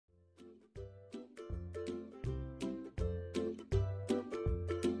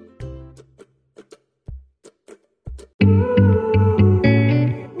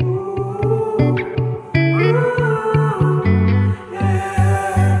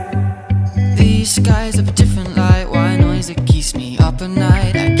skies of a different light, white noise that keeps me up at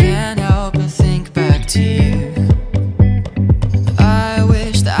night. I can't help but think back to you. I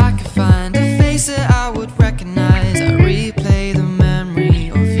wish that I could find a face that I would recognize. I replay the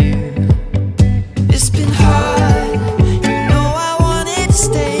memory of you. It's been hard, you know I wanted to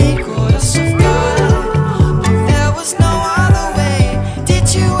stay, caught us off guard, but there was no other way. Did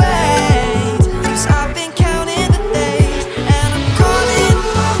you wait? 'Cause I've been counting the days, and I'm calling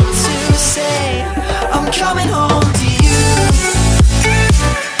home to say I'm coming home to you.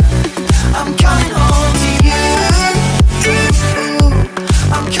 I'm coming home to you.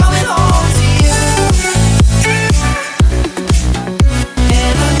 I'm coming home to you.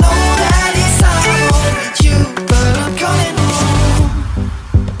 And I know that it's time with you, but I'm coming home.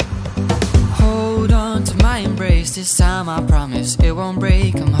 Hold on to my embrace, this time I promise it won't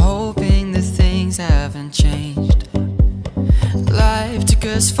break. I'm hoping that things haven't changed. Life took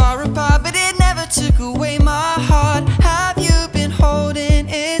us far apart, but it never took away my heart. Have you been holding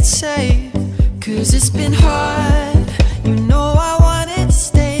it safe? 'Cause it's been hard, you know I wanted to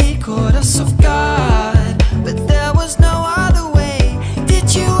stay, caught us off guard, but there was no other way. Did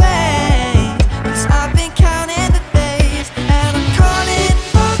you wait? 'Cause I've been counting the days, and I'm calling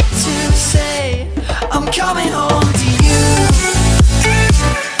up to say I'm coming home to you.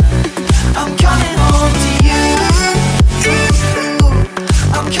 I'm coming home to you.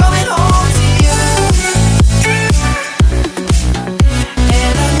 I'm coming home to you.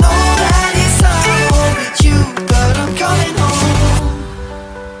 And I know that it's hard with you, but I'm coming home.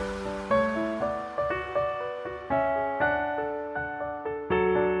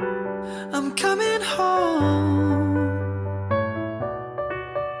 I'm coming home.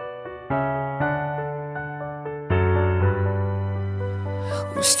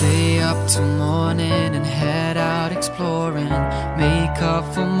 We'll stay up till morning and head out exploring, make up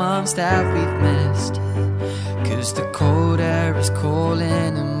for months that we've missed. 'Cause the cold air is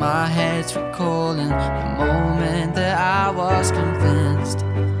calling and my head's recalling the moment that I was convinced.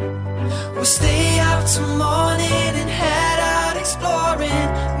 We'll stay up till morning and head out exploring,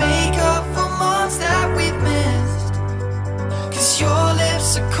 make up for months that we've missed. 'Cause your lips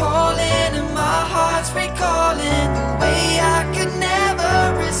are calling and my heart's recalling the way I could never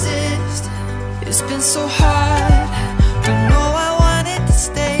resist. It's been so hard,